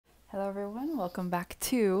Hello everyone, welcome back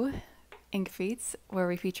to Ink Feats, where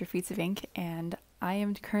we feature feats of ink, and I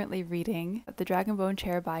am currently reading The Dragonbone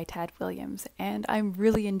Chair by Tad Williams, and I'm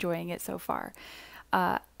really enjoying it so far.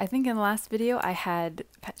 I think in the last video I had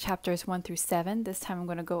chapters 1 through 7. This time I'm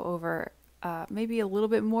going to go over maybe a little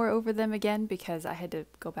bit more over them again because I had to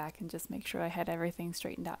go back and just make sure I had everything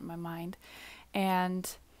straightened out in my mind. And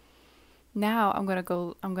now I'm going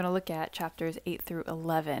to look at chapters 8 through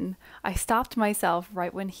 11. I stopped myself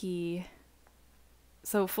right when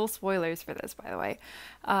so full spoilers for this, by the way.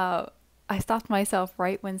 I stopped myself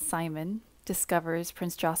right when Simon discovers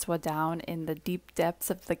Prince Joshua down in the deep depths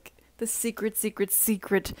of the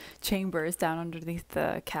secret chambers down underneath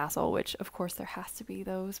the castle, which of course there has to be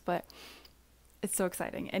those, but it's so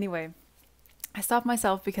exciting. Anyway, I stopped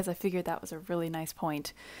myself because I figured that was a really nice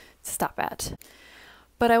point to stop at.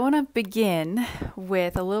 But I want to begin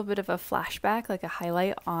with a little bit of a flashback, like a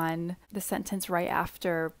highlight on the sentence right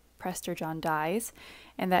after Prester John dies.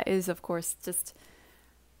 And that is, of course, just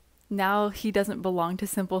now he doesn't belong to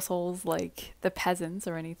simple souls like the peasants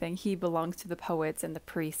or anything. He belongs to the poets and the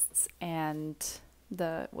priests and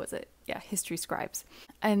history scribes.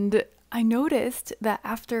 And I noticed that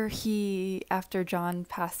after John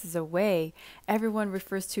passes away, everyone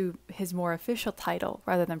refers to his more official title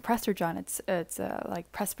rather than Prester John. It's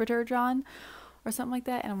like Presbyter John or something like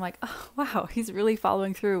that. And I'm like, oh wow, he's really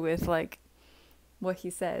following through with like what he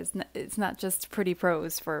says. It's not just pretty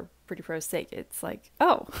prose for pretty prose sake. It's like,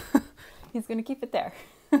 oh, he's gonna keep it there.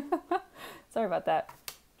 Sorry about that.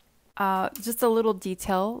 Just a little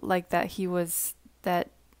detail like that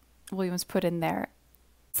Williams put in there.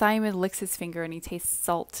 Simon licks his finger and he tastes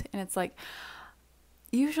salt, and it's like,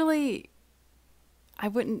 usually I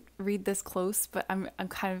wouldn't read this close, but I'm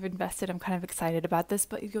kind of invested, I'm kind of excited about this,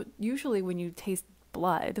 but usually when you taste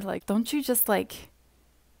blood, like, don't you just like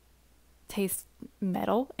taste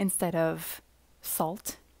metal instead of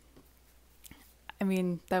salt? I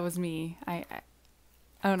mean, that was me. I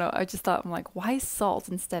don't know, I just thought, I'm like, why salt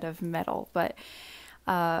instead of metal? But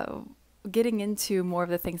getting into more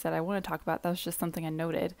of the things that I want to talk about, that was just something I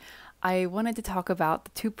noted. I wanted to talk about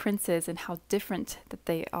the two princes and how different that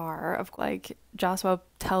they are. Of like, Joshua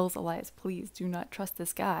tells Elias, please do not trust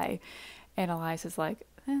this guy. And Elias is like,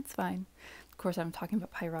 it's fine. Of course, I'm talking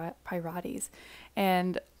about Pirates.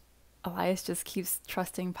 And Elias just keeps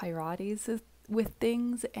trusting Pirates with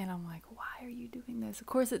things. And I'm like, why are you doing this? Of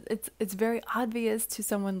course, it's very obvious to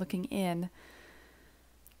someone looking in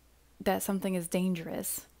that something is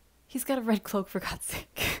dangerous. He's got a red cloak, for God's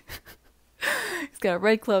sake. He's got a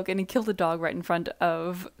red cloak and he killed a dog right in front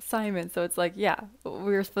of Simon. So it's like, yeah,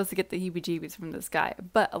 we were supposed to get the heebie-jeebies from this guy.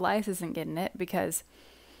 But Elias isn't getting it because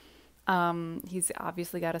he's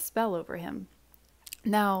obviously got a spell over him.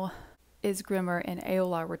 Now, Isgrimr and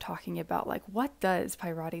Eolar were talking about, like, what does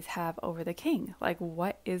Pirates have over the king? Like,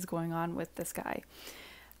 what is going on with this guy?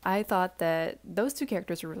 I thought that those two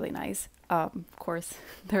characters were really nice. Of course,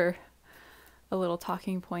 they're a little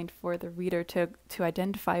talking point for the reader to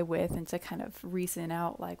identify with and to kind of reason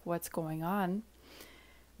out like what's going on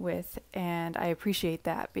with, and I appreciate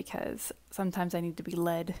that because sometimes I need to be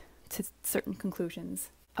led to certain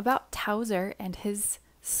conclusions. About Towser and his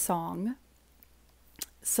song,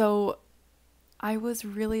 so I was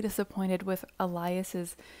really disappointed with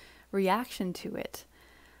Elias's reaction to it.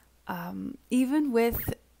 Even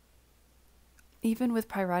with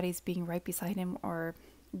Pirates being right beside him, or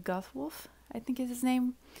Guthwolf, I think is his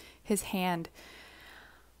name, his hand,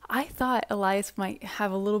 I thought Elias might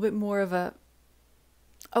have a little bit more of a,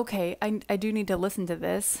 okay, I do need to listen to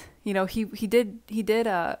this. You know, he did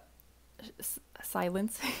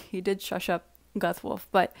silence, he did shush up Guthwolf,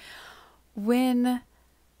 but when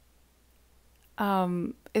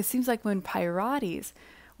it seems like when Pirates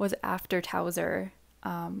was after Towser,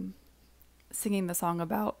 singing the song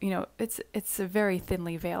about, you know, it's a very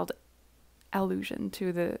thinly veiled allusion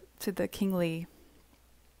to the kingly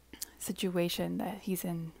situation that he's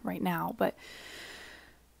in right now, but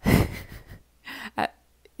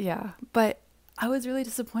yeah, but I was really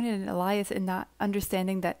disappointed in Elias in not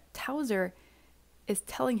understanding that Towser is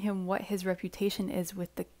telling him what his reputation is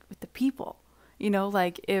with the people. You know,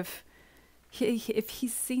 like if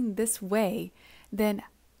he's seen this way, then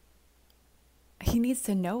he needs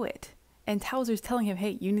to know it, and Towser's telling him,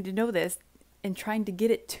 hey, you need to know this, and trying to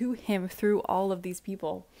get it to him through all of these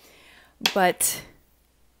people. But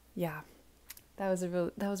yeah, that was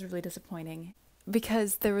really disappointing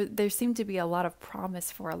because there seemed to be a lot of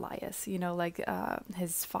promise for Elias. You know, like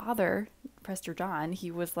his father, Prester John,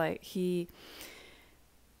 he was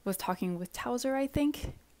talking with Towser, I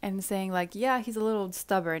think, and saying like, yeah, he's a little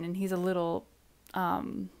stubborn and he's a little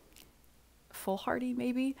foolhardy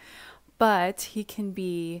maybe, but he can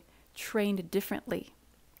be trained differently.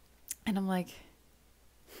 And I'm like,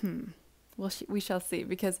 well, we shall see,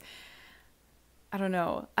 because I don't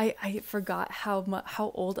know. I forgot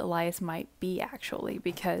how old Elias might be actually,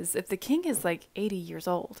 because if the king is like 80 years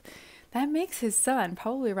old, that makes his son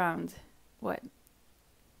probably around what,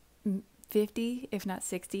 50, if not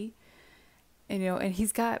 60. And, and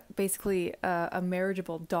he's got basically a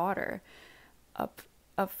marriageable daughter up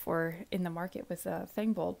for in the market with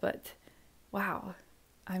Fangbolt. But wow,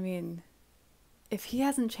 I mean, if he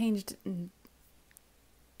hasn't changed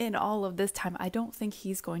in all of this time, I don't think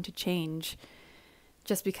he's going to change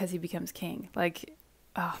just because he becomes king. Like,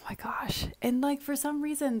 oh my gosh. And like, for some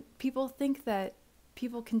reason, people think that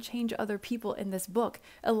people can change other people in this book.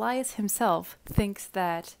 Elias himself thinks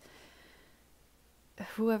that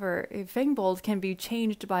Fangbolt can be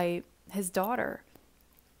changed by his daughter.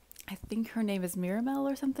 I think her name is Miramel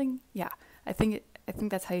or something. Yeah, I think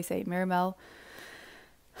that's how you say it, Miramel.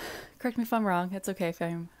 Correct me if I'm wrong. It's okay if I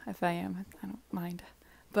am. I don't mind.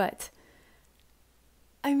 But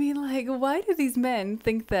I mean, like, why do these men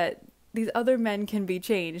think that these other men can be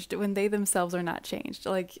changed when they themselves are not changed?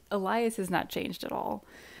 Like, Elias is not changed at all.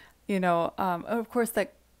 Of course,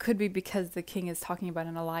 that could be because the king is talking about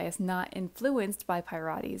an Elias not influenced by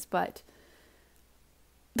Pirates, but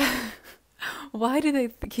why do they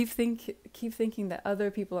keep thinking that other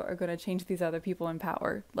people are going to change these other people in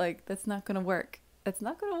power? Like, that's not going to work. It's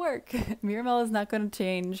not going to work. Miramel is not going to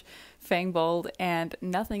change Fangbolt, and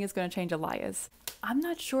nothing is going to change Elias. I'm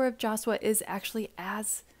not sure if Joshua is actually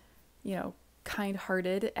as,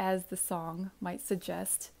 kind-hearted as the song might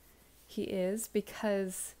suggest he is,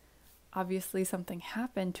 because obviously something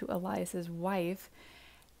happened to Elias's wife,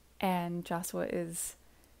 and Joshua is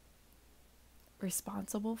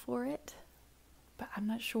responsible for it. But I'm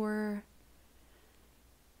not sure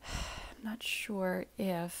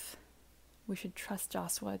if we should trust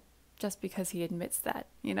Joshua just because he admits that,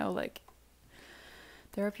 like,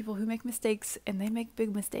 there are people who make mistakes, and they make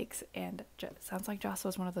big mistakes, and it sounds like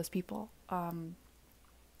Joshua's one of those people.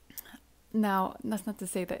 Now, that's not to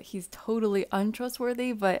say that he's totally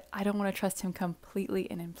untrustworthy, but I don't want to trust him completely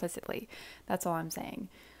and implicitly. That's all I'm saying.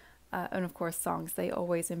 And of course, songs, they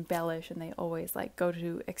always embellish, and they always like go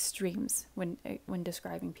to extremes when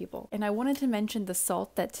describing people. And I wanted to mention the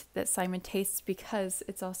salt that Simon tastes, because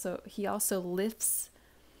he also lifts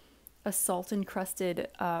a salt encrusted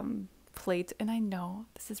plate. And I know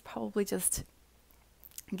this is probably just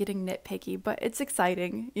getting nitpicky, but it's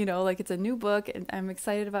exciting, like, it's a new book, and I'm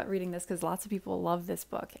excited about reading this because lots of people love this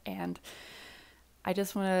book, and I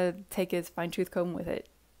just want to take his fine-tooth comb with it,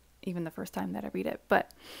 even the first time that I read it.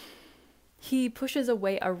 But he pushes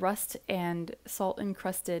away a rust and salt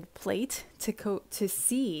encrusted plate to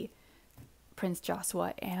see Prince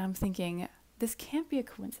Joshua, and I'm thinking, this can't be a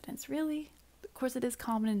coincidence, really. Of course, it is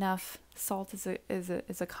common enough. Salt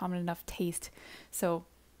is a common enough taste, so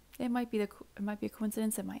it might be a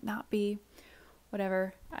coincidence. It might not be.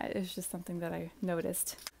 Whatever. It's just something that I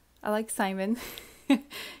noticed. I like Simon.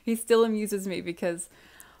 He still amuses me because,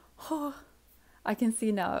 I can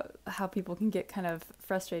see now how people can get kind of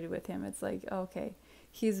frustrated with him. It's like, okay,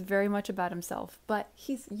 he's very much about himself, but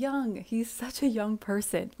he's young. He's such a young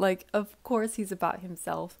person. Like, of course he's about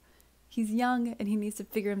himself. He's young and he needs to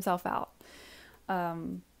figure himself out.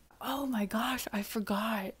 Oh my gosh, I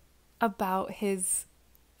forgot about his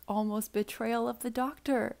almost betrayal of the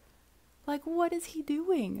doctor. Like, what is he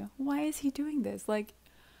doing? Why is he doing this? Like,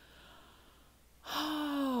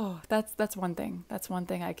 that's one thing. That's one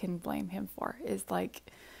thing I can blame him for, is like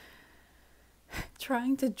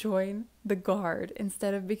trying to join the guard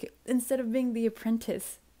instead of being the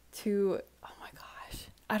apprentice to, oh my gosh.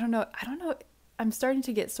 I don't know. I'm starting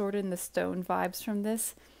to get Sword in the Stone vibes from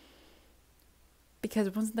this,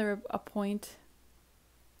 because wasn't there a point?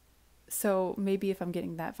 So maybe if I'm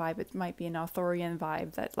getting that vibe, it might be an Arthurian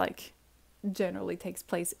vibe that like generally takes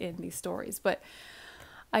place in these stories. But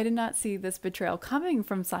I did not see this betrayal coming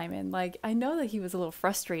from Simon. Like, I know that he was a little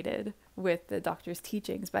frustrated with the doctor's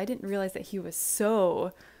teachings, but I didn't realize that he was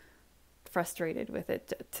so frustrated with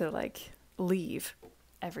it to like leave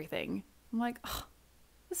everything. I'm like, oh,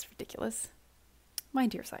 this is ridiculous. My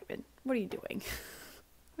dear Simon, what are you doing?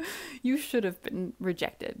 You should have been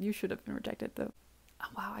rejected. Though. Oh,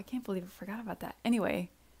 wow, I can't believe I forgot about that. Anyway,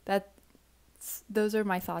 those are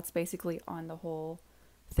my thoughts basically on the whole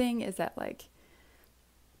thing, is that like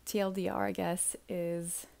TLDR, I guess,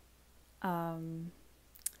 is the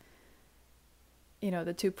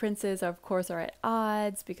two princes of course are at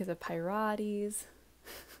odds because of Pirates.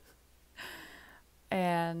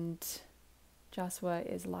 And Joshua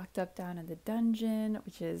is locked up down in the dungeon,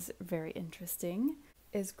 which is very interesting.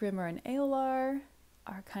 Isgrimor and Eolar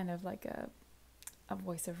are kind of like a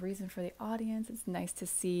voice of reason for the audience. It's nice to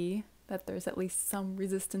see that there's at least some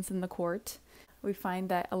resistance in the court. We find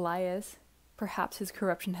that Elias, perhaps his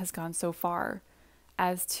corruption has gone so far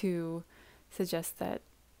as to suggest that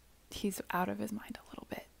he's out of his mind a little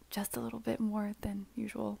bit, just a little bit more than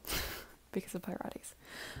usual because of Pirates.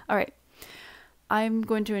 All right, I'm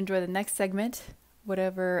going to enjoy the next segment,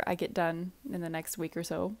 whatever I get done in the next week or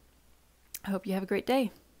so. I hope you have a great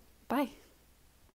day. Bye.